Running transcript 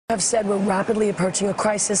Have said we're rapidly approaching a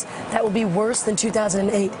crisis that will be worse than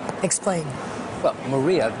 2008. Explain. Well,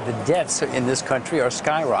 Maria, the debts in this country are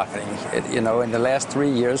skyrocketing. In the last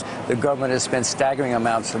 3 years, the government has spent staggering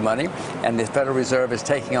amounts of money, and the Federal Reserve is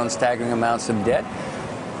taking on staggering amounts of debt.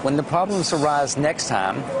 When the problems arise next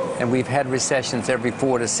time, and we've had recessions every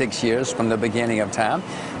 4 to 6 years from the beginning of time,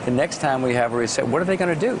 the next time we have a recession, what are they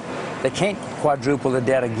going to do? They can't quadruple the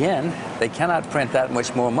debt again. They cannot print that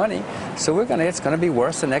much more money. So it's going to be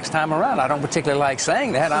worse the next time around. I don't particularly like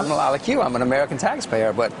saying that. I'm like you. I'm an American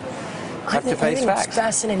taxpayer, but I have to face facts. It's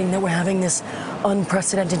fascinating that we're having this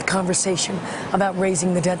unprecedented conversation about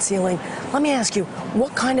raising the debt ceiling. Let me ask you,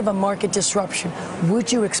 what kind of a market disruption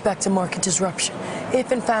would you expect a market disruption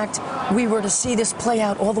if, in fact, we were to see this play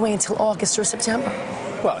out all the way until August or September?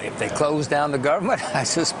 Well, if they close down the government, I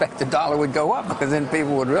suspect the dollar would go up, because then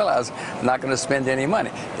people would realize they're not going to spend any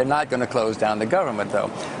money. They're not going to close down the government,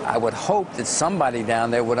 though. I would hope that somebody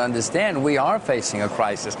down there would understand we are facing a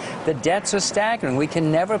crisis. The debts are staggering. We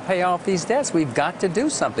can never pay off these debts. We've got to do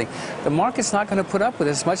something. The market's not going to put up with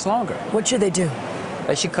this much longer. What should they do?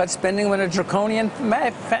 They should cut spending in a draconian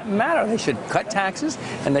manner. They should cut taxes,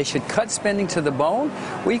 and they should cut spending to the bone.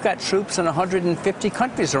 We've got troops in 150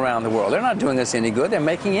 countries around the world. They're not doing us any good. They're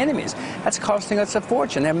making enemies. That's costing us a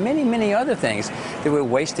fortune. There are many, many other things that we're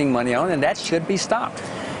wasting money on, and that should be stopped.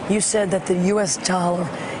 You said that the U.S. dollar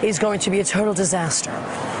is going to be a total disaster.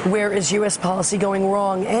 Where is U.S. policy going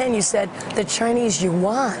wrong? And you said the Chinese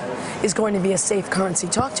yuan is going to be a safe currency.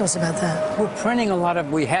 Talk to us about that.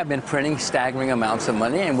 We have been printing staggering amounts of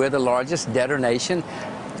money, and we're the largest debtor nation.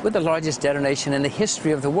 We're the largest debtor nation in the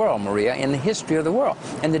history of the world, Maria, in the history of the world.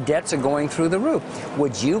 And the debts are going through the roof.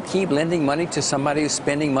 Would you keep lending money to somebody who's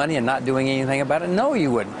spending money and not doing anything about it? No, you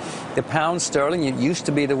wouldn't. The pound sterling, it used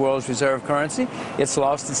to be the world's reserve currency. It's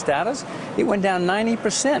lost its status. It went down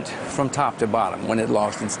 90% from top to bottom when it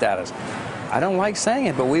lost its status. I don't like saying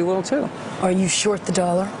it, but we will too. Are you short the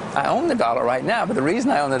dollar? I own the dollar right now, but the reason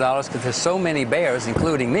I own the dollar is because there's so many bears,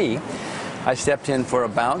 including me. I stepped in for a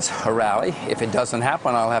bounce, a rally. If it doesn't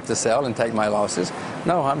happen, I'll have to sell and take my losses.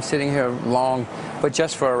 No, I'm sitting here long, but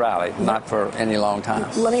just for a rally, not for any long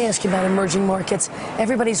time. Let me ask you about emerging markets.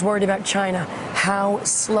 Everybody's worried about China. How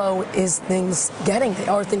slow is things getting?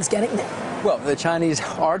 Are things getting there? Well, the Chinese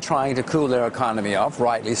are trying to cool their economy off,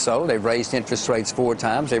 rightly so. They've raised interest rates 4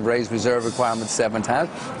 times. They've raised reserve requirements 7 times.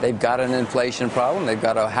 They've got an inflation problem. They've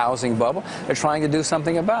got a housing bubble. They're trying to do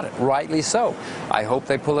something about it, rightly so. I hope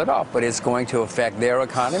they pull it off, but it's going to affect their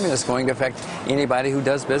economy, and it's going to affect anybody who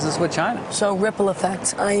does business with China. So ripple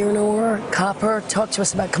effects, iron ore, copper, talk to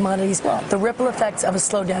us about commodities, the ripple effects of a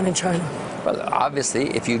slowdown in China. Well, obviously,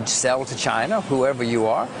 if you sell to China, whoever you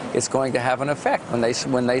are, it's going to have an effect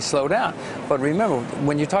when they slow down. But remember,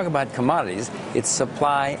 when you talk about commodities, it's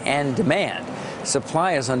supply and demand.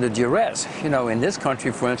 Supply is under duress. In this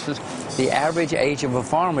country, for instance, the average age of a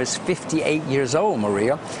farmer is 58 years old,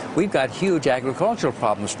 Maria. We've got huge agricultural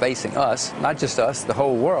problems facing us, not just us, the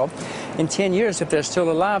whole world. In 10 years, if they're still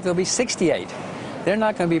alive, they'll be 68. They're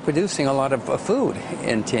not going to be producing a lot of food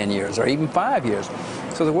in 10 years or even 5 years.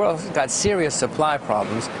 So the world's got serious supply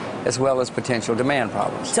problems as well as potential demand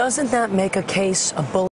problems. Doesn't that make a case, a bullish